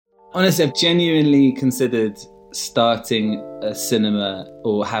Honestly, I've genuinely considered starting a cinema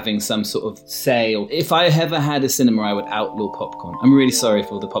or having some sort of say. Or if I ever had a cinema, I would outlaw popcorn. I'm really sorry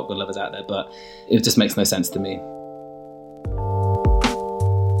for all the popcorn lovers out there, but it just makes no sense to me.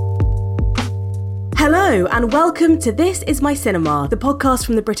 Hello and welcome to This Is My Cinema, the podcast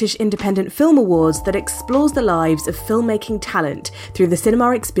from the British Independent Film Awards that explores the lives of filmmaking talent through the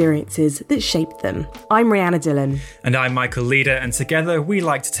cinema experiences that shaped them. I'm Rihanna Dillon. And I'm Michael Leader, and together we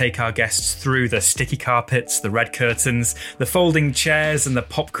like to take our guests through the sticky carpets, the red curtains, the folding chairs and the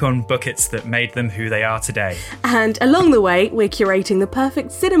popcorn buckets that made them who they are today. And along the way, we're curating the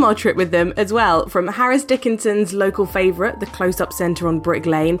perfect cinema trip with them as well, from Harris Dickinson's local favourite, the Close-Up Centre on Brick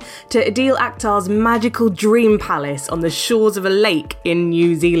Lane, to Adil Akhtar's magical dream palace on the shores of a lake in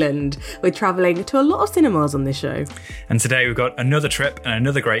New Zealand. We're travelling to a lot of cinemas on this show. And today we've got another trip and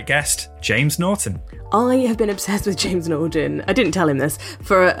another great guest, James Norton. I have been obsessed with James Norton. I didn't tell him this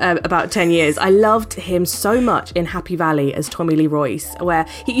for about 10 years. I loved him so much in Happy Valley as Tommy Lee Royce, where,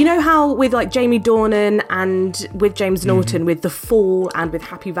 you know how with like Jamie Dornan and with James Norton, with The Fall and with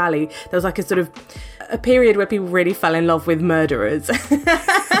Happy Valley, there was like a sort of a period where people really fell in love with murderers.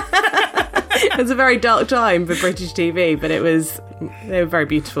 It was a very dark time for British TV, but they were very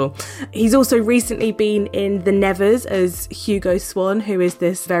beautiful. He's also recently been in The Nevers as Hugo Swan, who is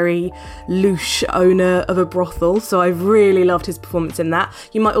this very louche owner of a brothel. So I've really loved his performance in that.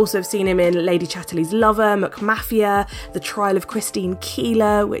 You might also have seen him in Lady Chatterley's Lover, McMafia, The Trial of Christine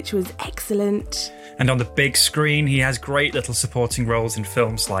Keeler, which was excellent. And on the big screen, he has great little supporting roles in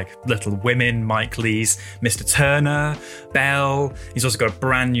films like Little Women, Mike Leigh's Mr. Turner, Belle. He's also got a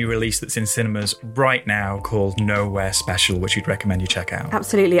brand new release that's in cinemas right now called Nowhere Special, which we'd recommend you check out.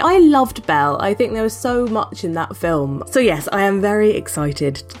 Absolutely. I loved Belle. I think there was so much in that film. So yes, I am very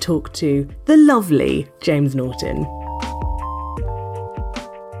excited to talk to the lovely James Norton.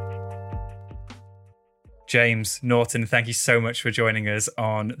 James Norton, thank you so much for joining us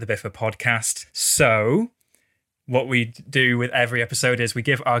on the Biffa podcast. So, what we do with every episode is we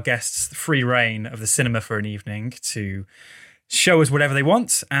give our guests free reign of the cinema for an evening to show us whatever they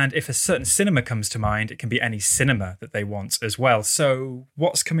want. And if a certain cinema comes to mind, it can be any cinema that they want as well. So,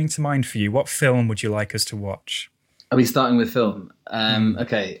 what's coming to mind for you? What film would you like us to watch? Are we starting with film?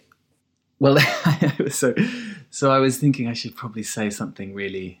 Okay. Well, so I was thinking I should probably say something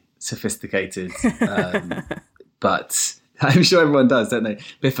really sophisticated, but I'm sure everyone does, don't they?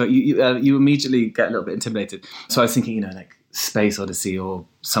 Biffa, you immediately get a little bit intimidated. So I was thinking, like Space Odyssey or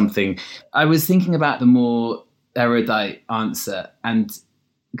something. I was thinking about the more erudite answer and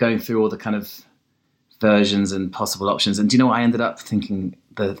going through all the kind of versions and possible options. And do you know what I ended up thinking?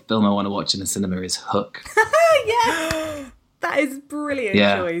 The film I want to watch in the cinema is Hook. Yes, that is a brilliant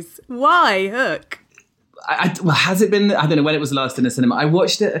choice. Why Hook? Well, has it been? I don't know when it was last in a cinema. I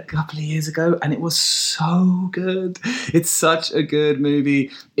watched it a couple of years ago and it was so good. It's such a good movie.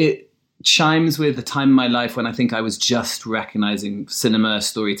 It chimes with the time in my life when I think I was just recognizing cinema,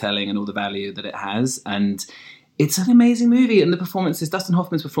 storytelling and all the value that it has. And it's an amazing movie. And the performances, Dustin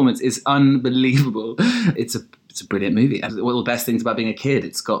Hoffman's performance is unbelievable. It's a brilliant movie. And one of the best things about being a kid,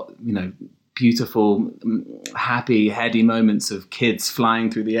 it's got, beautiful, happy, heady moments of kids flying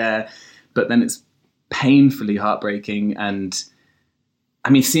through the air. But then it's painfully heartbreaking, and I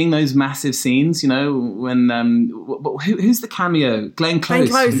mean, seeing those massive scenes, when who's the cameo? Glenn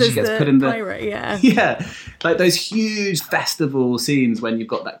Close when she gets put in the pirate, yeah, like those huge festival scenes when you've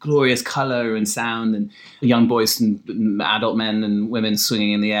got that glorious color and sound and young boys and adult men and women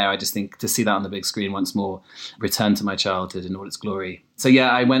swinging in the air. I just think to see that on the big screen once more, return to my childhood in all its glory. So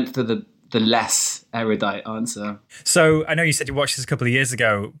yeah, I went for the less erudite answer. So I know you said you watched this a couple of years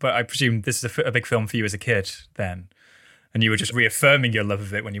ago, but I presume this is a big film for you as a kid then, and you were just reaffirming your love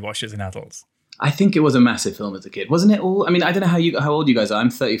of it when you watched it as an adult. I think it was a massive film as a kid, wasn't it? All I mean, I don't know how old you guys are. I'm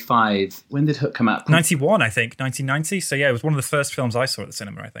 35. When did Hook come out? 91, I think, 1990. So yeah, it was one of the first films I saw at the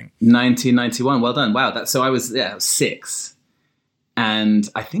cinema, I think. 1991. Well done. Wow. So I was 6. And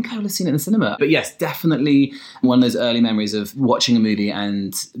I think I would have seen it in the cinema. But yes, definitely one of those early memories of watching a movie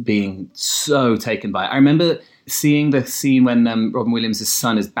and being so taken by it. I remember seeing the scene when Robin Williams'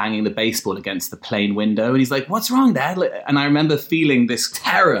 son is banging the baseball against the plane window. And he's like, "What's wrong, Dad?" And I remember feeling this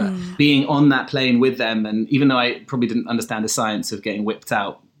terror being on that plane with them. And even though I probably didn't understand the science of getting whipped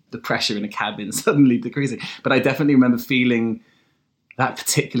out, the pressure in a cabin suddenly decreasing. But I definitely remember feeling that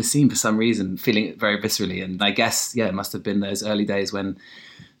particular scene for some reason, feeling it very viscerally. And I guess, it must have been those early days when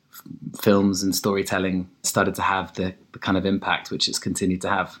films and storytelling started to have the kind of impact which it's continued to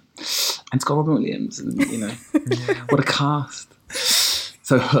have. And it's got Robin Williams and, what a cast.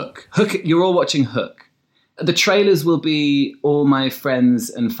 So Hook, you're all watching Hook. The trailers will be all my friends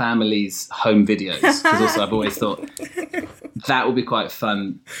and family's home videos, because also I've always thought that would be quite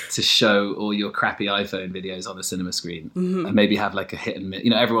fun to show all your crappy iPhone videos on the cinema screen, and maybe have like a hit and miss.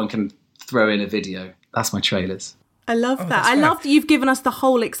 Everyone can throw in a video. That's my trailers. I love that. I love that you've given us the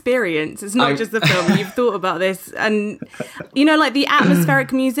whole experience. It's not just the film. You've thought about this. And, like the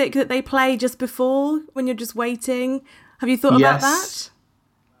atmospheric music that they play just before when you're just waiting. Have you thought about that?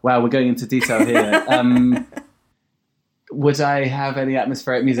 Wow, we're going into detail here. Would I have any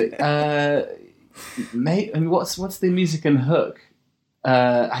atmospheric music? Mate, what's the music and hook?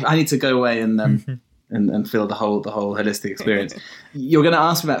 I need to go away and feel the whole holistic experience. You're going to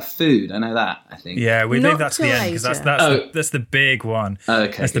ask me about food. I know that, I think. Yeah, we leave that to the end because that's the big one.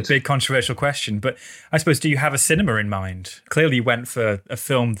 Okay, that's the big controversial question. But I suppose, do you have a cinema in mind? Clearly you went for a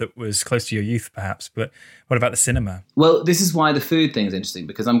film that was close to your youth, perhaps. But what about the cinema? Well, this is why the food thing is interesting,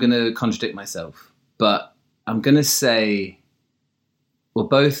 because I'm going to contradict myself. But I'm going to say, well,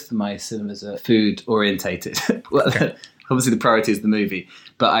 both my cinemas are food orientated. Obviously the priority is the movie.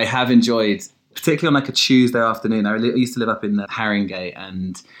 But I have enjoyed, particularly on like a Tuesday afternoon. I used to live up in Haringey,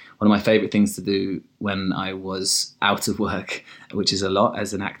 and one of my favourite things to do when I was out of work, which is a lot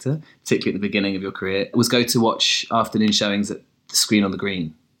as an actor, particularly at the beginning of your career, was go to watch afternoon showings at the Screen on the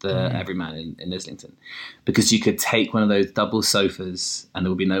Green, the Everyman in Islington, because you could take one of those double sofas and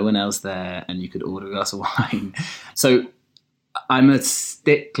there would be no one else there, and you could order a glass of wine. So I'm a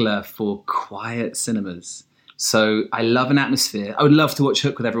stickler for quiet cinemas. So I love an atmosphere. I would love to watch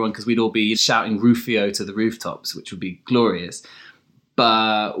Hook with everyone because we'd all be shouting Rufio to the rooftops, which would be glorious.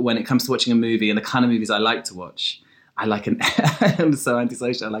 But when it comes to watching a movie and the kind of movies I like to watch, I like I'm so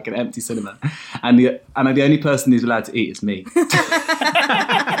antisocial. I like an empty cinema. And the only person who's allowed to eat is me.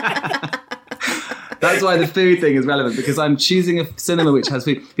 That's why the food thing is relevant, because I'm choosing a cinema which has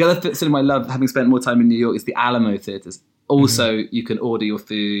food. The other cinema I love, having spent more time in New York, is the Alamo Theatres. Also, you can order your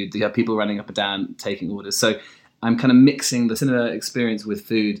food. You have people running up and down taking orders. So I'm kind of mixing the cinema experience with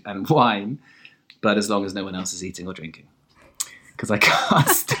food and wine, but as long as no one else is eating or drinking, because I can't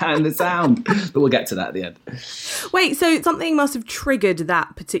stand the sound. But we'll get to that at the end. Wait, so something must have triggered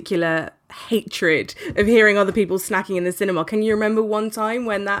that particular hatred of hearing other people snacking in the cinema. Can you remember one time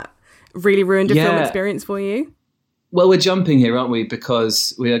when that really ruined a film experience for you? Well, we're jumping here, aren't we?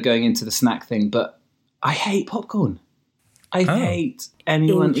 Because we are going into the snack thing, but I hate popcorn. I hate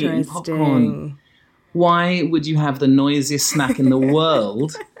anyone eating popcorn. Why would you have the noisiest snack in the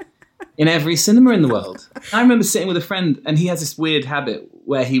world in every cinema in the world? I remember sitting with a friend, and he has this weird habit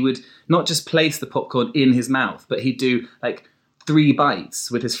where he would not just place the popcorn in his mouth, but he'd do like 3 bites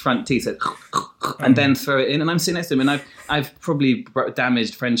with his front teeth, and then throw it in. And I'm sitting next to him, and I've probably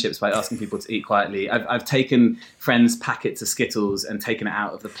damaged friendships by asking people to eat quietly. I've taken friends' packets of Skittles and taken it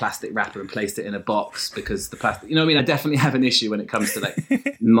out of the plastic wrapper and placed it in a box because the plastic, you know what I mean? I definitely have an issue when it comes to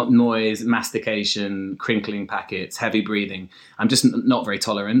like noise, mastication, crinkling packets, heavy breathing. I'm just not very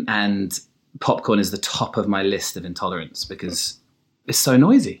tolerant, and popcorn is the top of my list of intolerance because it's so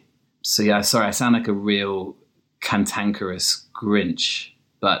noisy. So yeah, sorry, I sound like a real cantankerous Grinch,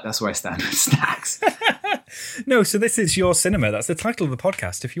 but that's where I stand with snacks. No, so this is your cinema. That's the title of the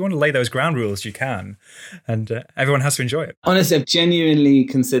podcast. If you want to lay those ground rules, you can. And everyone has to enjoy it. Honestly, I've genuinely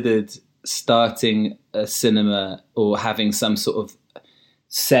considered starting a cinema or having some sort of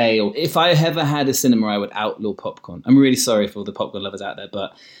say. Or if I ever had a cinema, I would outlaw popcorn. I'm really sorry for all the popcorn lovers out there,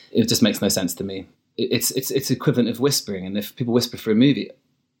 but it just makes no sense to me. It's equivalent of whispering. And if people whisper for a movie,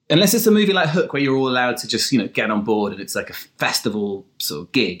 unless it's a movie like Hook where you're all allowed to just, get on board and it's like a festival sort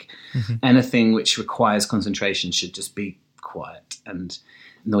of gig, anything which requires concentration should just be quiet, and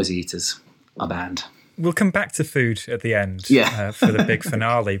noisy eaters are banned. We'll come back to food at the end for the big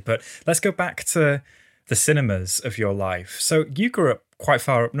finale, but let's go back to the cinemas of your life. So you grew up quite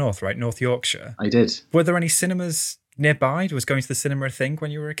far up north, right? North Yorkshire. I did. Were there any cinemas nearby? Was going to the cinema a thing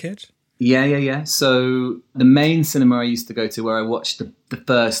when you were a kid? Yeah. So the main cinema I used to go to, where I watched the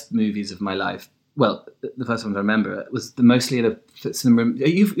first movies of my life, well, the first one I remember, was mostly at a cinema.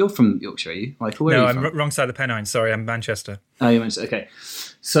 You're from Yorkshire, are you, Michael? No, I'm wrong side of the Pennines. Sorry, I'm Manchester. Oh, you're Manchester. Okay.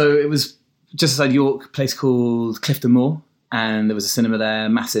 So it was just outside York, a place called Clifton Moor, and there was a cinema there,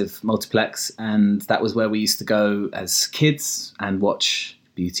 massive multiplex, and that was where we used to go as kids and watch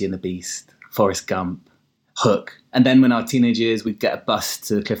Beauty and the Beast, Forrest Gump, Hook. And then when our teenage years, we'd get a bus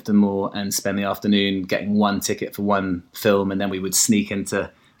to Clifton Moor and spend the afternoon getting one ticket for one film, and then we would sneak into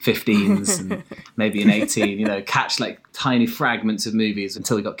 15s and maybe an 18, catch like tiny fragments of movies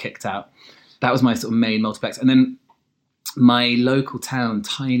until we got kicked out. That was my sort of main multiplex. And then my local town,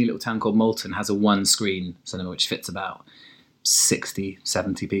 tiny little town called Malton, has a one-screen cinema which fits about 60,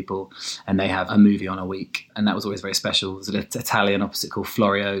 70 people, and they have a movie on a week. And that was always very special. There's an Italian opposite called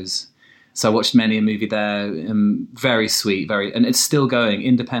Florio's. So I watched many a movie there, very sweet, and it's still going,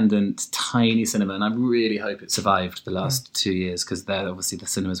 independent, tiny cinema. And I really hope it survived the last 2 years, because they're obviously the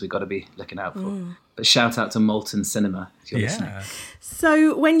cinemas we've got to be looking out for. But shout out to Molten Cinema if you're listening.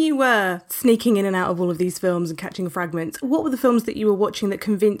 So when you were sneaking in and out of all of these films and catching fragments, what were the films that you were watching that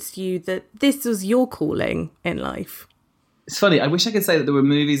convinced you that this was your calling in life? It's funny, I wish I could say that there were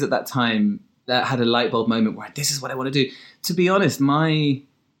movies at that time that had a light bulb moment where this is what I want to do. To be honest, my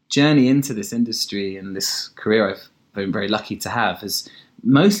journey into this industry and this career I've been very lucky to have has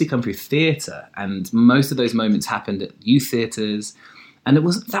mostly come through theatre, and most of those moments happened at youth theatres, and there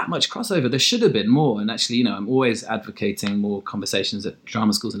wasn't that much crossover. There should have been more, and actually, I'm always advocating more conversations at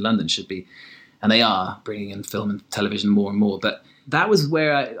drama schools in London should be, and they are bringing in film and television more and more, but that was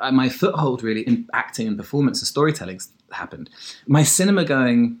where my foothold really in acting and performance and storytelling happened. My cinema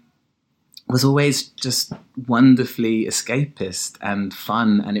going was always just wonderfully escapist and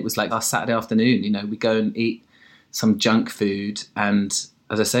fun. And it was like our Saturday afternoon, we go and eat some junk food. And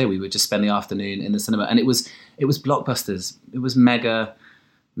as I say, we would just spend the afternoon in the cinema. And it was blockbusters. It was mega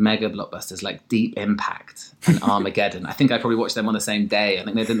blockbusters like Deep Impact and Armageddon. I think I probably watched them on the same day. I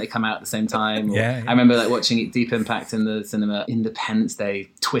think didn't they come out at the same time? Yeah. I remember watching Deep Impact in the cinema, Independence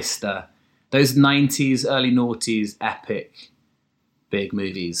Day, Twister. Those 90s, early noughties epic big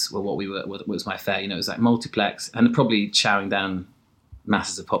movies were what was my fare. It was like multiplex and probably chowing down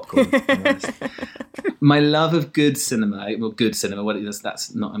masses of popcorn. My love of good cinema, I'm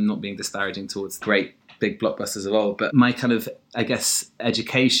not being disparaging towards great big blockbusters of old, but my kind of, I guess,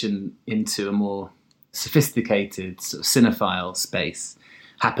 education into a more sophisticated sort of cinephile space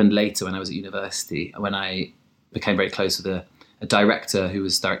happened later when I was at university, when I became very close with a director who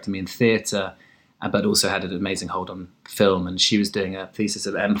was directing me in theatre, but also had an amazing hold on film. And she was doing a thesis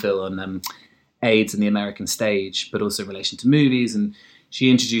of MPhil on AIDS in the American stage, but also in relation to movies. And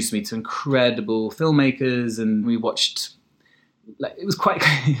she introduced me to incredible filmmakers, and we watched, it was quite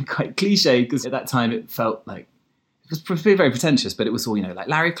cliche, because at that time it felt like, it was very pretentious, but it was all, like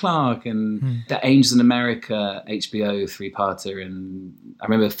Larry Clark and the Angels in America HBO 3-parter. And I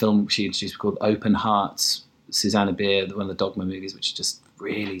remember a film she introduced called Open Hearts, Susanna Bier, one of the Dogma movies, which just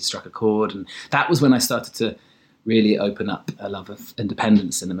really struck a chord. And that was when I started to really open up a love of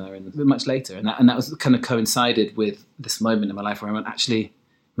independent cinema, and much later. And that was kind of coincided with this moment in my life where I went, actually,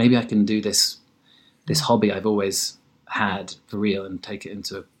 maybe I can do this hobby I've always had for real and take it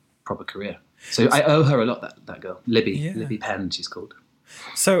into a proper career. So I owe her a lot, that girl, Libby Penn, she's called.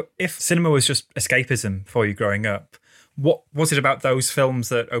 So if cinema was just escapism for you growing up, what was it about those films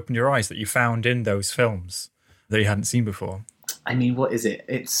that opened your eyes, that you found in those films that you hadn't seen before? I mean, what is it?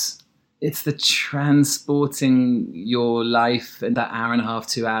 It's the transporting your life in that hour and a half,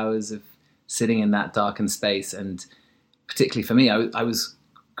 2 hours of sitting in that darkened space. And particularly for me, I was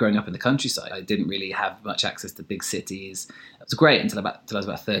growing up in the countryside. I didn't really have much access to big cities. It was great until I was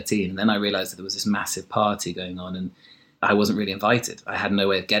about 13. And then I realized that there was this massive party going on and I wasn't really invited. I had no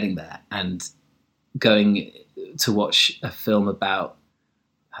way of getting there. And going to watch a film about,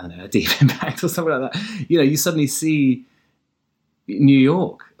 I don't know, a Deep Impact or something like that, you suddenly see New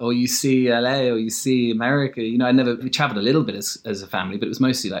York, or you see LA, or you see America. We traveled a little bit as a family, but it was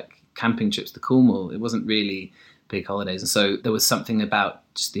mostly like camping trips to Cornwall. It wasn't really big holidays. And so there was something about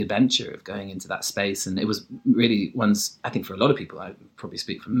just the adventure of going into that space. And it was really I think for a lot of people, I probably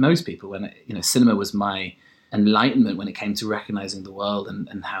speak for most people, when, cinema was my enlightenment when it came to recognizing the world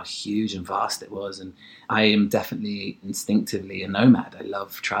and how huge and vast it was. And I am definitely instinctively a nomad. I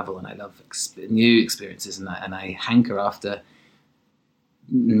love travel and I love new experiences, and I hanker after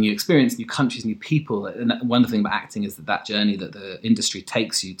new experience, new countries, new people. And one thing about acting is that journey that the industry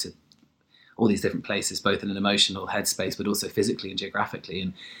takes you to all these different places, both in an emotional headspace, but also physically and geographically.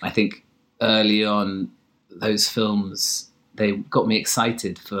 And I think early on, those films, they got me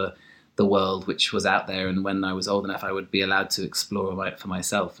excited for the world which was out there. And when I was old enough, I would be allowed to explore it for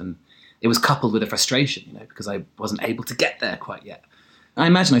myself. And it was coupled with a frustration, because I wasn't able to get there quite yet. I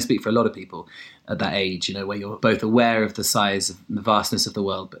imagine I speak for a lot of people at that age, where you're both aware of the size and the vastness of the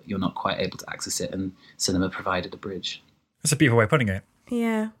world, but you're not quite able to access it, and cinema provided a bridge. That's a beautiful way of putting it.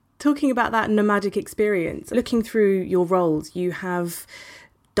 Yeah. Talking about that nomadic experience, looking through your roles, you have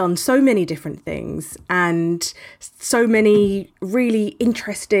done so many different things and so many really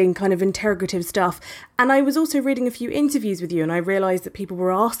interesting kind of interrogative stuff. And I was also reading a few interviews with you, and I realised that people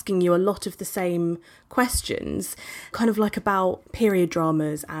were asking you a lot of the same questions, kind of like about period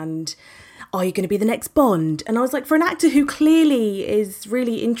dramas. And are you going to be the next Bond? And I was like, for an actor who clearly is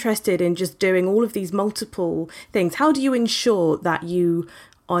really interested in just doing all of these multiple things, how do you ensure that you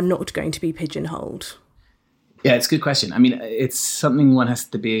are not going to be pigeonholed? Yeah, it's a good question. I mean, it's something one has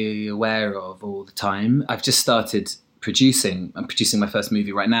to be aware of all the time. I've just started producing. I'm producing my first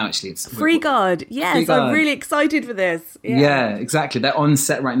movie right now, actually. It's Free Guard. Yes, Free Guard. I'm really excited for this. Yeah, exactly. They're on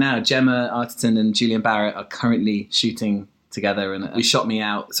set right now. Gemma Arterton and Julian Barrett are currently shooting together, and they shot me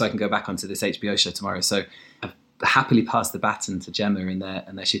out so I can go back onto this HBO show tomorrow. So I've happily passed the baton to Gemma, and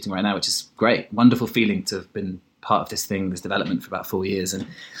they're shooting right now, which is great. Wonderful feeling to have been part of this development for about 4 years. And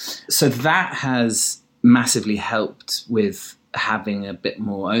so that has massively helped with having a bit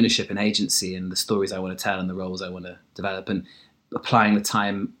more ownership and agency in the stories I want to tell and the roles I want to develop, and applying the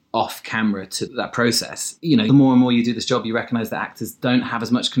time off camera to that process. You know, the more and more you do this job, you recognize that actors don't have as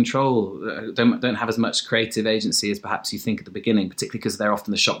much control, don't have as much creative agency as perhaps you think at the beginning, particularly because they're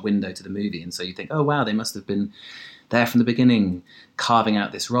often the shop window to the movie. And so you think, oh, wow, they must have been there from the beginning, carving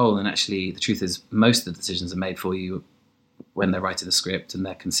out this role. And actually, the truth is, most of the decisions are made for you when they're writing the script and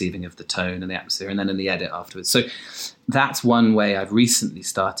they're conceiving of the tone and the atmosphere, and then in the edit afterwards. So that's one way I've recently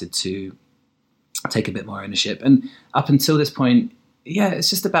started to take a bit more ownership. And up until this point, yeah, it's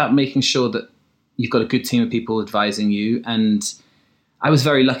just about making sure that you've got a good team of people advising you. And I was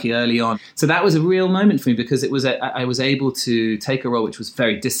very lucky early on. So that was a real moment for me, because I was able to take a role which was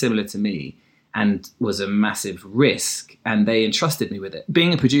very dissimilar to me and was a massive risk, and they entrusted me with it.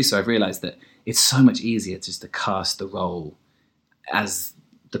 Being a producer, I've realized that it's so much easier just to cast the role as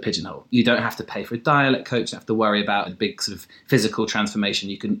the pigeonhole. You don't have to pay for a dialect coach, you don't have to worry about a big sort of physical transformation.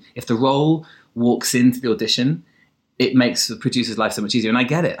 You can, if the role walks into the audition, it makes the producer's life so much easier. And I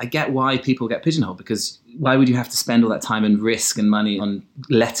get it. I get why people get pigeonholed, because why would you have to spend all that time and risk and money on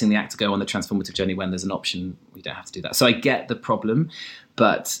letting the actor go on the transformative journey when there's an option? We don't have to do that. So I get the problem,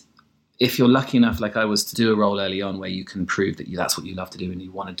 but if you're lucky enough, like I was, to do a role early on where you can prove that that's what you love to do and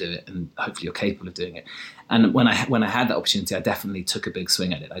you want to do it, and hopefully you're capable of doing it. And when I had that opportunity, I definitely took a big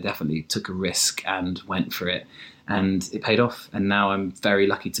swing at it. I definitely took a risk and went for it, and it paid off. And now I'm very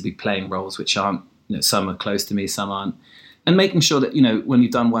lucky to be playing roles which aren't, you know, some are close to me, some aren't. And making sure that, you know, when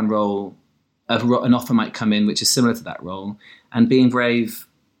you've done one role, an offer might come in which is similar to that role, and being brave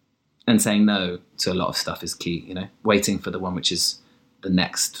and saying no to a lot of stuff is key, you know, waiting for the one which is the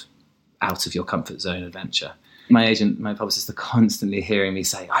next out of your comfort zone adventure. My agent, my publicist, are constantly hearing me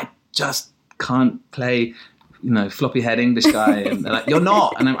say, I just can't play, you know, floppy head English guy. And they're like, you're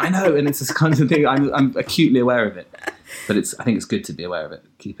not. And I know. And it's this constant thing. I'm acutely aware of it. But I think it's good to be aware of it.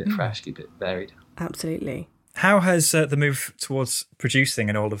 Keep it fresh, keep it varied. Absolutely. How has the move towards producing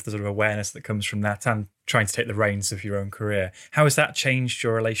and all of the sort of awareness that comes from that, and trying to take the reins of your own career, how has that changed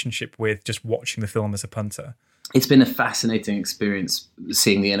your relationship with just watching the film as a punter? It's been a fascinating experience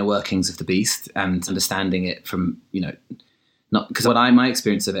seeing the inner workings of the beast and understanding it from, you know, not because my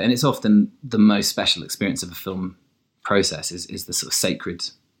experience of it, and it's often the most special experience of a film process, is the sort of sacred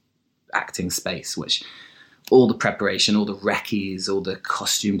acting space, which all the preparation, all the recce's, all the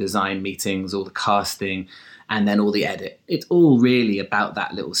costume design meetings, all the casting, and then all the edit. It's all really about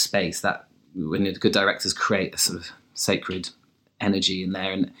that little space that when the good directors create a sort of sacred energy in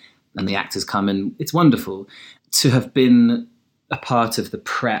there, and the actors come, and it's wonderful to have been a part of the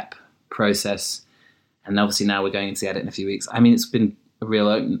prep process. And obviously now we're going into the edit in a few weeks. I mean, it's been a real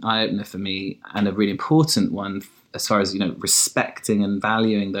eye-opener for me, and a really important one as far as, you know, respecting and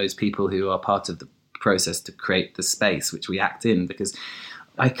valuing those people who are part of the process to create the space which we act in, because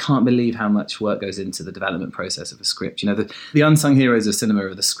I can't believe how much work goes into the development process of a script. You know, the unsung heroes of cinema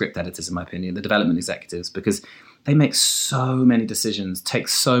are the script editors, in my opinion, the development executives, because they make so many decisions, take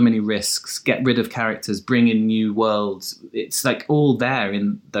so many risks, get rid of characters, bring in new worlds. It's like all there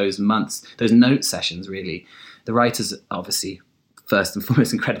in those months, those note sessions, really. The writers are obviously first and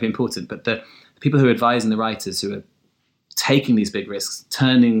foremost incredibly important, but the people who are advising the writers, who are taking these big risks,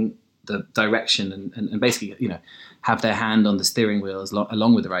 turning the direction and basically, you know, have their hand on the steering wheel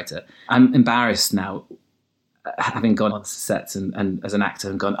along with the writer. I'm embarrassed now, having gone on sets and as an actor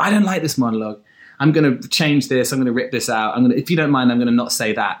and gone, I don't like this monologue. I'm going to change this. I'm going to rip this out. If you don't mind, I'm going to not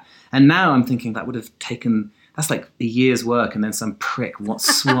say that. And now I'm thinking that would have taken, that's like a year's work. And then some prick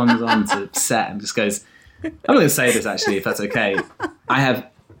swans on to set and just goes, I'm not going to say this actually, if that's okay.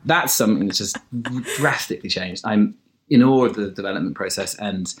 That's something that's just drastically changed. I'm in awe of the development process,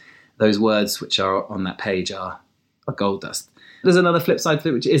 and those words which are on that page are gold dust. There's another flip side to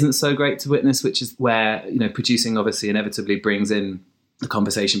it, which isn't so great to witness, which is where, you know, producing obviously inevitably brings in the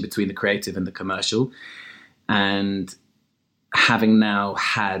conversation between the creative and the commercial. And having now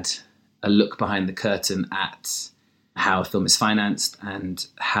had a look behind the curtain at how a film is financed and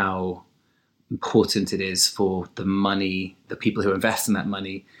how important it is for the money, the people who invest in that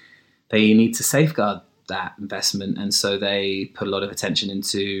money, they need to safeguard that investment. And so they put a lot of attention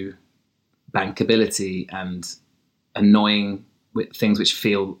into bankability and annoying with things which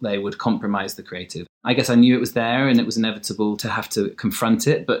feel they would compromise the creative. I guess I knew it was there and it was inevitable to have to confront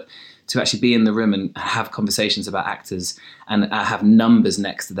it, but to actually be in the room and have conversations about actors and have numbers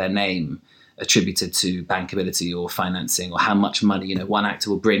next to their name attributed to bankability or financing or how much money, one actor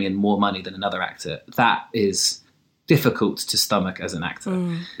will bring in more money than another actor. That is difficult to stomach as an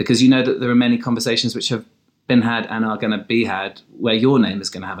actor because that there are many conversations which have been had and are going to be had where your name is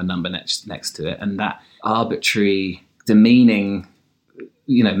going to have a number next to it. And that arbitrary, demeaning,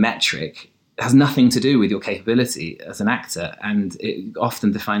 metric has nothing to do with your capability as an actor. And it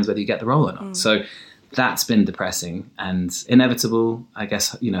often defines whether you get the role or not. So that's been depressing and inevitable. I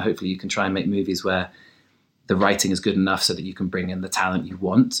guess, hopefully you can try and make movies where the writing is good enough so that you can bring in the talent you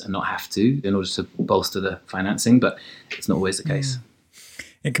want and not have to in order to bolster the financing. But it's not always the case.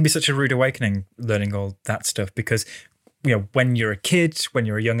 It can be such a rude awakening learning all that stuff because, when you're a kid, when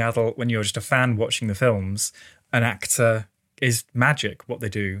you're a young adult, when you're just a fan watching the films, an actor is magic, what they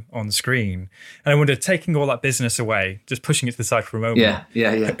do on screen. And I wonder, taking all that business away, just pushing it to the side for a moment.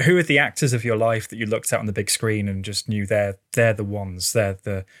 Yeah. Who are the actors of your life that you looked at on the big screen and just knew they're the ones, they're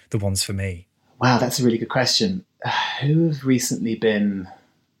the ones for me? Wow, that's a really good question. Who have recently been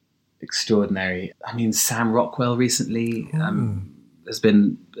extraordinary? I mean, Sam Rockwell recently has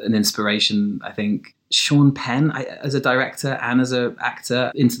been an inspiration, I think. Sean Penn, as a director and as an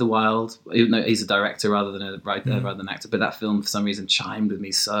actor, Into the Wild, even though he's a director rather than rather than an actor, but that film for some reason chimed with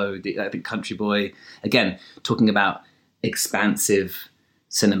me so deep. I think Country Boy, again, talking about expansive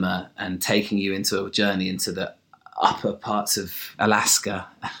cinema and taking you into a journey into the upper parts of Alaska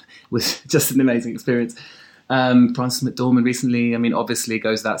was just an amazing experience. Frances McDormand recently, obviously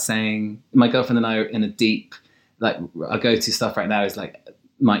goes without saying. My girlfriend and I are in a deep, our go-to stuff right now is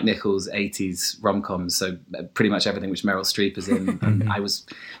Mike Nichols' 80s rom-coms, so pretty much everything which Meryl Streep is in. And I was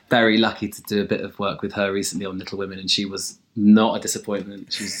very lucky to do a bit of work with her recently on Little Women, and she was not a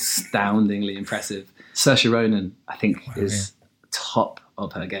disappointment. She was astoundingly impressive. Saoirse Ronan, I think, is top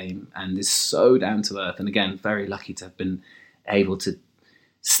of her game and is so down to earth. And again, very lucky to have been able to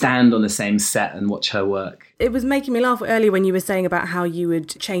stand on the same set and watch her work. It was making me laugh earlier when you were saying about how you would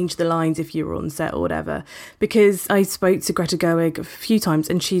change the lines if you were on set or whatever, because I spoke to Greta Gerwig a few times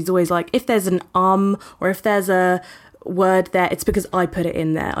and she's always like, if there's an or if there's a word there, it's because I put it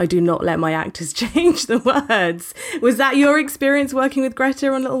in there. I do not let my actors change the words. Was that your experience working with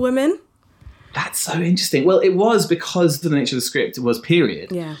Greta on Little Women? That's so interesting. Well, it was because of the nature of the script, it was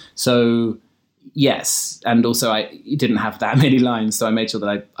period. Yeah. So yes, and also I didn't have that many lines, so I made sure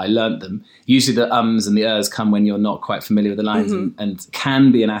that I learnt them. Usually the ums and the ers come when you're not quite familiar with the lines and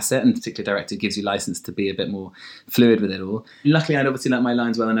can be an asset, and particularly director gives you license to be a bit more fluid with it all. Luckily, I'd obviously learnt my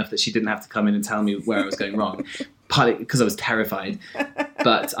lines well enough that she didn't have to come in and tell me where I was going wrong, partly because I was terrified.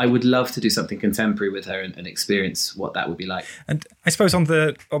 But I would love to do something contemporary with her and experience what that would be like. And I suppose on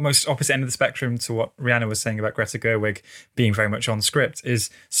the almost opposite end of the spectrum to what Rhianna was saying about Greta Gerwig being very much on script is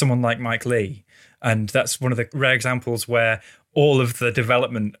someone like Mike Leigh. And that's one of the rare examples where all of the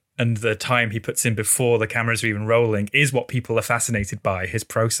development and the time he puts in before the cameras are even rolling is what people are fascinated by, his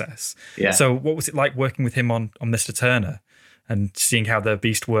process. Yeah. So what was it like working with him on Mr. Turner and seeing how the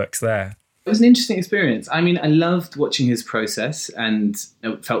beast works there? It was an interesting experience. I loved watching his process and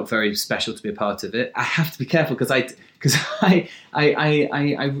it felt very special to be a part of it. I have to be careful because it's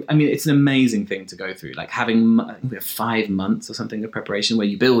an amazing thing to go through. Like having 5 months or something of preparation where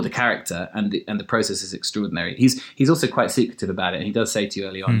you build a character and the process is extraordinary. He's also quite secretive about it. And he does say to you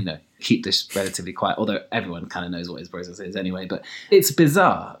early on, keep this relatively quiet, although everyone kind of knows what his process is anyway. But it's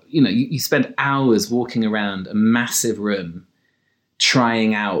bizarre. You spend hours walking around a massive room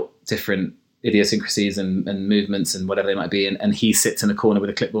trying out different idiosyncrasies and movements and whatever they might be. And he sits in a corner with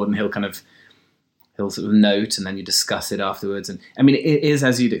a clipboard and he'll sort of note and then you discuss it afterwards. And it is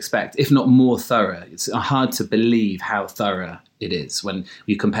as you'd expect, if not more thorough. It's hard to believe how thorough it is when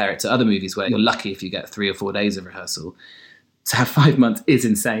you compare it to other movies where you're lucky if you get 3 or 4 days of rehearsal. To have 5 months is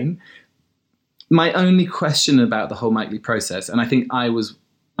insane. My only question about the whole Mike Leigh process, and I think I'm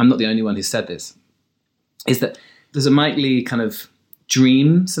not the only one who said this, is that there's a Mike Leigh kind of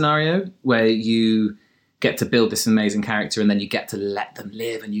dream scenario where you get to build this amazing character and then you get to let them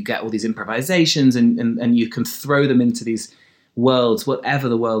live and you get all these improvisations and you can throw them into these worlds, whatever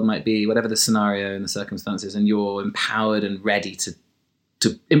the world might be, whatever the scenario and the circumstances, and you're empowered and ready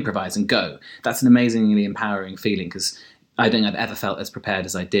to improvise and go. That's an amazingly empowering feeling because I don't think I've ever felt as prepared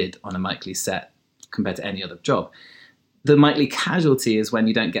as I did on a Mike Leigh set compared to any other job. The Mike Leigh casualty is when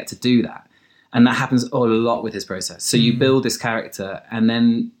you don't get to do that. And that happens a lot with his process. So you build this character and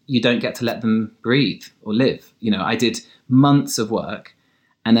then you don't get to let them breathe or live. You know, I did months of work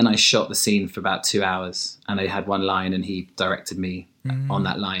and then I shot the scene for about 2 hours and I had one line and he directed me on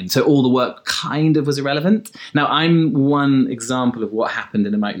that line. So all the work kind of was irrelevant. Now, I'm one example of what happened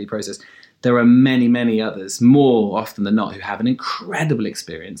in a Mike Leigh process. There are many, many others, more often than not, who have an incredible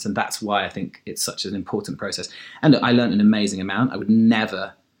experience. And that's why I think it's such an important process. And look, I learned an amazing amount. I would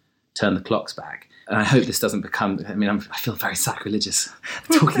never turn the clocks back. And I hope this doesn't become, I feel very sacrilegious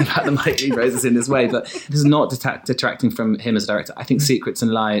talking about the Mike Leigh process in this way, but this is not detracting from him as a director. I think Secrets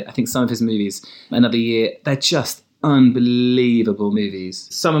and Light, I think some of his movies, Another Year, they're just unbelievable movies.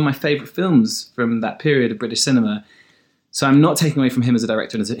 Some of my favourite films from that period of British cinema. So I'm not taking away from him as a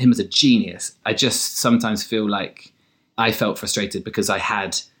director and him as a genius. I just sometimes feel like I felt frustrated because I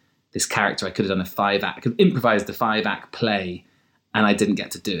had this character. I could have done I could have improvised a 5-act play and I didn't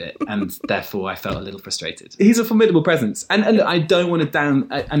get to do it. And therefore I felt a little frustrated. He's a formidable presence. And look, I don't want to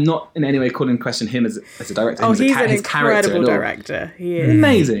I'm not in any way calling into question him as a director. Oh, he's an incredible director. He is.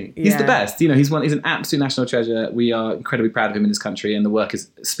 Amazing. He's the best. You know, he's an absolute national treasure. We are incredibly proud of him in this country and the work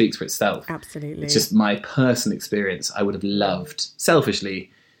speaks for itself. Absolutely. It's just my personal experience. I would have loved,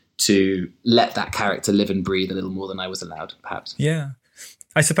 selfishly, to let that character live and breathe a little more than I was allowed, perhaps. Yeah.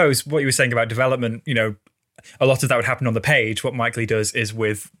 I suppose what you were saying about development, you know, a lot of that would happen on the page. What Mike Leigh does is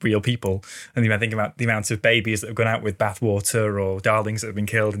with real people. And I think about the amount of babies that have gone out with bathwater or darlings that have been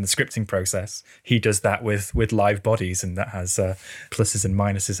killed in the scripting process. He does that with live bodies, and that has pluses and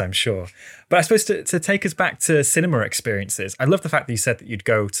minuses, I'm sure. But I suppose to take us back to cinema experiences, I love the fact that you said that you'd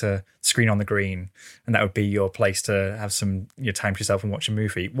go to Screen on the Green and that would be your place to have some time for yourself and watch a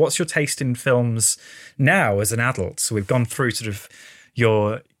movie. What's your taste in films now as an adult? So we've gone through sort of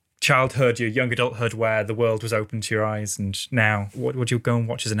your childhood, your young adulthood, where the world was open to your eyes, and now what would you go and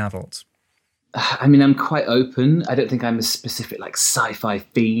watch as an adult? I mean, I'm quite open. I don't think I'm a specific sci-fi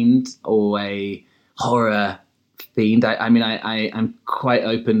fiend or a horror fiend. I'm quite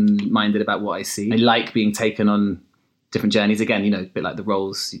open-minded about what I see. I like being taken on different journeys. Again, a bit like the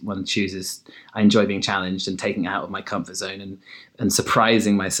roles one chooses. I enjoy being challenged and taking out of my comfort zone and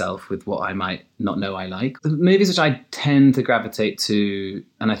surprising myself with what I might not know I like. The movies which I tend to gravitate to,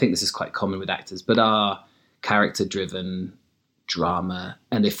 and I think this is quite common with actors, but are character-driven drama.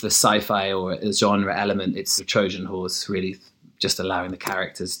 And if the sci-fi or a genre element, it's a Trojan horse, really just allowing the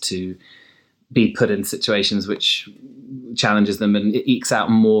characters to be put in situations which challenges them and it ekes out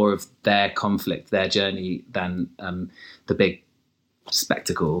more of their conflict, their journey, than the big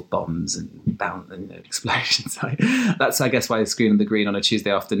spectacle, bombs and explosions. That's, I guess, why Screen on the Green on a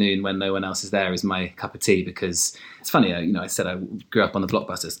Tuesday afternoon when no one else is there is my cup of tea, because it's funny, I said I grew up on the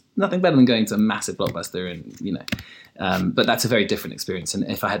blockbusters. Nothing better than going to a massive blockbuster and, but that's a very different experience. And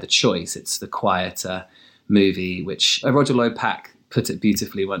if I had the choice, it's the quieter movie, which Roger Lloyd Pack put it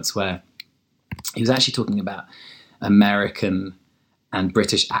beautifully once, where he was actually talking about American and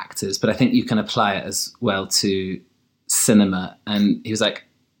British actors, but I think you can apply it as well to cinema. And he was like,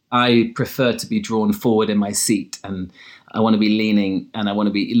 I prefer to be drawn forward in my seat, and I want to be leaning and I want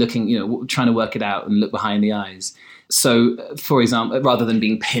to be looking, trying to work it out and look behind the eyes. So, for example, rather than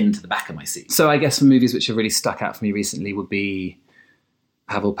being pinned to the back of my seat. So I guess some movies which have really stuck out for me recently would be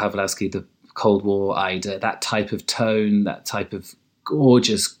Paweł Pawlowski, The Cold War, Ida, that type of tone, that type of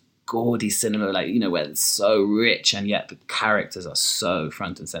gorgeous, gaudy cinema, where it's so rich and yet the characters are so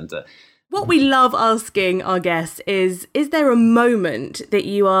front and center. What we love asking our guests is there a moment that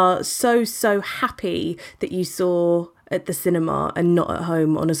you are so happy that you saw at the cinema and not at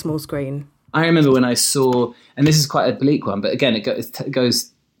home on a small screen? I remember when I saw, and this is quite a bleak one, but again, it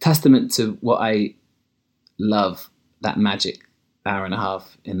goes testament to what I love, that magic hour and a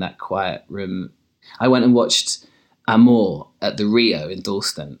half in that quiet room. I went and watched Amour at the Rio in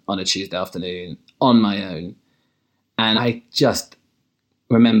Dalston on a Tuesday afternoon on my own. And I just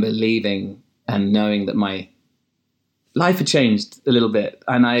remember leaving and knowing that my life had changed a little bit.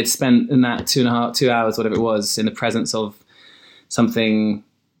 And I had spent in that 2 hours, whatever it was, in the presence of something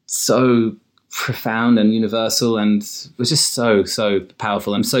so profound and universal, and it was just so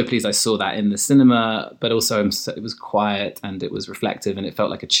powerful. I'm so pleased I saw that in the cinema, but also it was quiet and it was reflective and it felt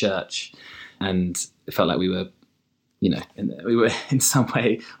like a church, and it felt like we were we were in some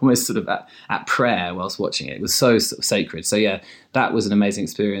way almost sort of at prayer whilst watching it. It was so sort of sacred. So yeah, that was an amazing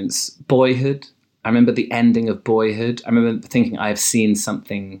experience. Boyhood. I remember the ending of Boyhood. I remember thinking I have seen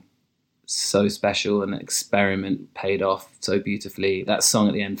something so special, and the experiment paid off so beautifully. That song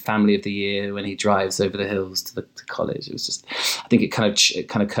at the end, Family of the Year, when he drives over the hills to college. It was just, I think it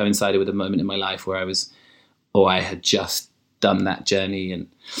kind of coincided with a moment in my life where I had just done that journey, and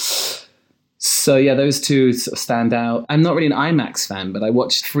So yeah, those two sort of stand out. I'm not really an IMAX fan, but I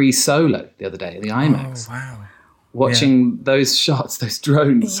watched Free Solo the other day, the IMAX. Oh, wow. Watching those shots, those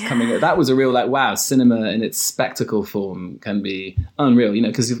drones coming out, that was a real wow, cinema in its spectacle form can be unreal,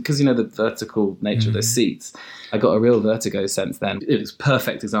 because the vertical nature of those seats. I got a real vertigo sense then. It was a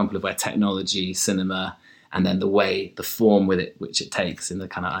perfect example of where technology, cinema, and then the form with it, which it takes in the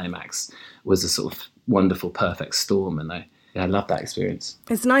kind of IMAX, was a sort of wonderful, perfect storm. And I love that experience.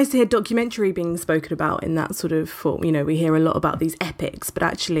 It's nice to hear documentary being spoken about in that sort of form. We hear a lot about these epics, but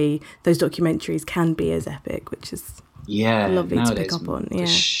actually those documentaries can be as epic, which is lovely nowadays, to pick up on. Yeah,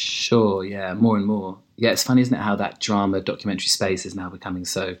 sure. Yeah, more and more. Yeah, it's funny, isn't it, how that drama documentary space is now becoming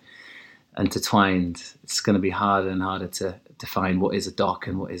so intertwined. It's going to be harder and harder to define what is a doc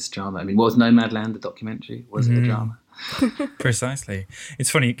and what is drama. I mean, what was Nomadland, the documentary? Was it a drama? Precisely. It's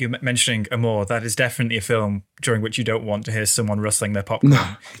funny you mentioning Amour. That is definitely a film during which you don't want to hear someone rustling their popcorn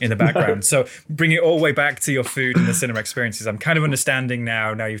in the background. So bring it all the way back to your food and the cinema experiences. I'm kind of understanding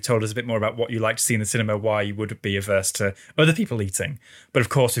now you've told us a bit more about what you like to see in the cinema, why you would be averse to other people eating. But of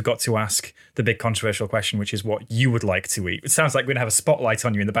course, we've got to ask the big controversial question, which is what you would like to eat. It sounds like we're going to have a spotlight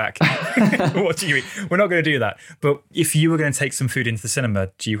on you in the back. What do you eat? We're not going to do that. But if you were going to take some food into the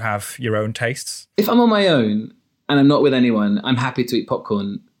cinema, do you have your own tastes? If I'm on my own and I'm not with anyone, I'm happy to eat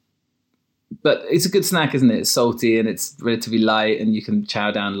popcorn. But it's a good snack, isn't it? It's salty and it's relatively light and you can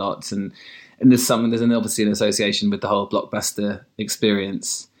chow down lots. And there's obviously an association with the whole blockbuster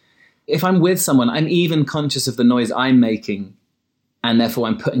experience. If I'm with someone, I'm even conscious of the noise I'm making and therefore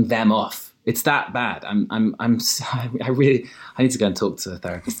I'm putting them off. It's that bad. I need to go and talk to a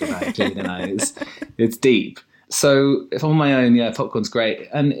therapist about it, clearly, don't I? It's deep. So if I'm on my own, popcorn's great.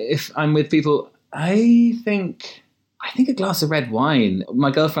 And if I'm with people, I think a glass of red wine.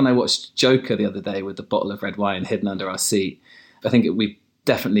 My girlfriend and I watched Joker the other day with a bottle of red wine hidden under our seat. I think we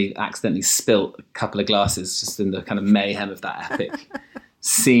definitely accidentally spilt a couple of glasses just in the kind of mayhem of that epic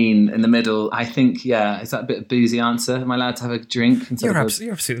scene in the middle. I think, is that a bit of boozy answer? Am I allowed to have a drink? You're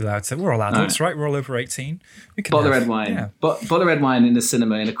absolutely allowed to. We're all adults, right? We're all over 18. We can bottle of red wine. Yeah. Bottle of red wine in the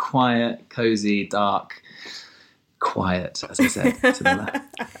cinema in a quiet, cozy, dark... quiet, as I said to the left.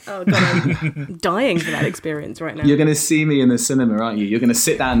 Oh God, I'm dying for that experience right now. You're going to see me in the cinema, aren't you? You're going to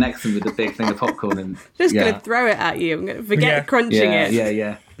sit down next to me with a big thing of popcorn and just going to throw it at you. I'm going to forget crunching it.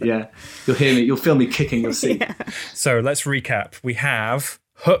 Yeah. You'll hear me. You'll feel me kicking your seat. Yeah. So let's recap. We have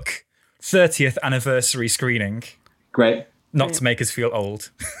Hook 30th anniversary screening. Great. Not to make us feel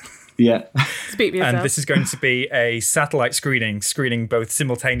old. Yeah. Speak for yourself. And this is going to be a satellite screening both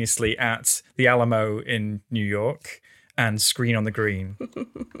simultaneously at the Alamo in New York and Screen on the Green.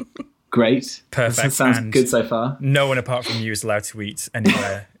 Great. Perfect. That sounds good so far. No one apart from you is allowed to eat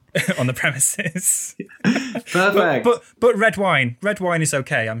anywhere on the premises. Perfect. But red wine is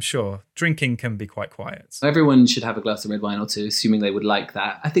okay, I'm sure. Drinking can be quite quiet. Everyone should have a glass of red wine or two, assuming they would like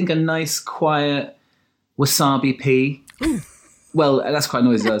that. I think a nice, quiet wasabi pea. Well, that's quite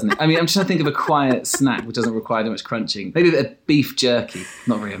noisy, isn't it? I mean, I'm just trying to think of a quiet snack which doesn't require too much crunching. Maybe a bit of beef jerky.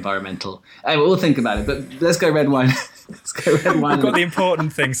 Not very environmental. Anyway, we'll think about it, but let's go red wine. We've got the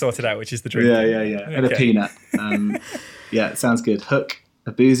important thing sorted out, which is the drink. Yeah. And a peanut. It sounds good. Hook,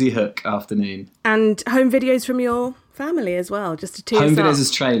 a boozy Hook afternoon. And home videos from your family as well, just to tee us up. Home videos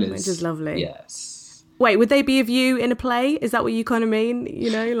as trailers. Which is lovely. Yes. Wait, would they be of you in a play? Is that what you kind of mean?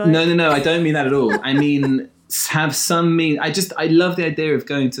 No, I don't mean that at all. I mean... have some mean. I love the idea of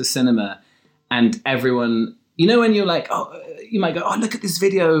going to a cinema and everyone, when you're like, you might go, look at this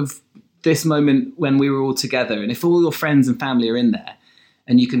video of this moment when we were all together. And if all your friends and family are in there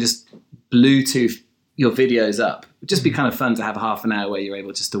and you can just Bluetooth your videos up, it'd just be kind of fun to have a half an hour where you're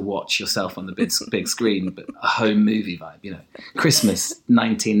able just to watch yourself on the big screen, but a home movie vibe, Christmas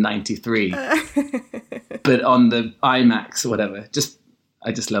 1993, but on the IMAX or whatever.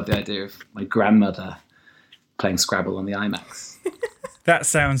 I just love the idea of my grandmother playing Scrabble on the IMAX. That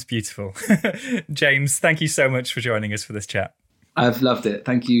sounds beautiful. James, thank you so much for joining us for this chat. I've loved it.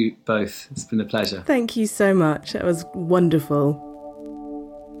 Thank you both. It's been a pleasure. Thank you so much. That was wonderful.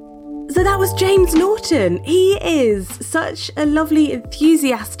 So that was James Norton. He is such a lovely,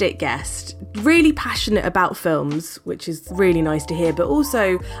 enthusiastic guest, really passionate about films, which is really nice to hear. But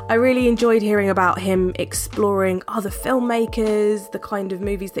also, I really enjoyed hearing about him exploring other filmmakers, the kind of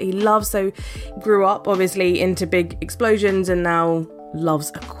movies that he loves. So grew up, obviously, into big explosions and now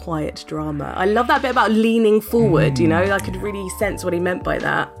loves a quiet drama. I love that bit about leaning forward, you know, I could really sense what he meant by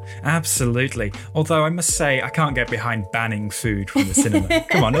that. Absolutely. Although I must say, I can't get behind banning food from the cinema.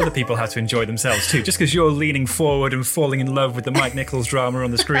 Come on, other people have to enjoy themselves too. Just because you're leaning forward and falling in love with the Mike Nichols drama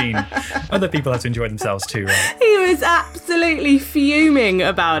on the screen, other people have to enjoy themselves too, right? He was absolutely fuming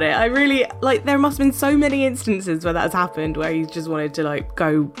about it. I really, like, there must have been so many instances where that's happened, where he just wanted to, like,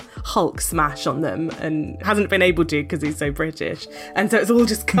 go Hulk smash on them and hasn't been able to because he's so British. And so it's all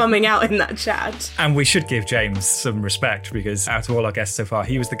just coming out in that chat. And we should give James some respect, because out of all our guests so far,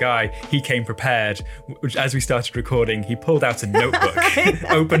 he was the guy, he came prepared. As we started recording, he pulled out a notebook,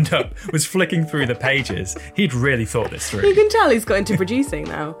 opened up, was flicking through the pages. He'd really thought this through. You can tell he's got into producing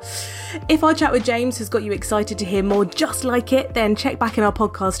now. If our chat with James has got you excited to hear more just like it, then check back in our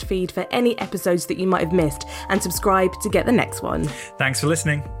podcast feed for any episodes that you might have missed and subscribe to get the next one. Thanks for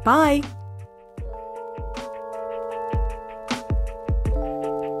listening. Bye.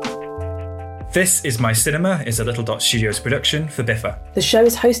 This Is My Cinema is a Little Dot Studios production for Biffa. The show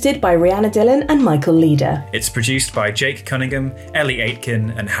is hosted by Rihanna Dillon and Michael Leader. It's produced by Jake Cunningham, Ellie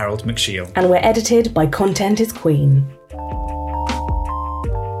Aitken and Harold McShiel. And we're edited by Content is Queen.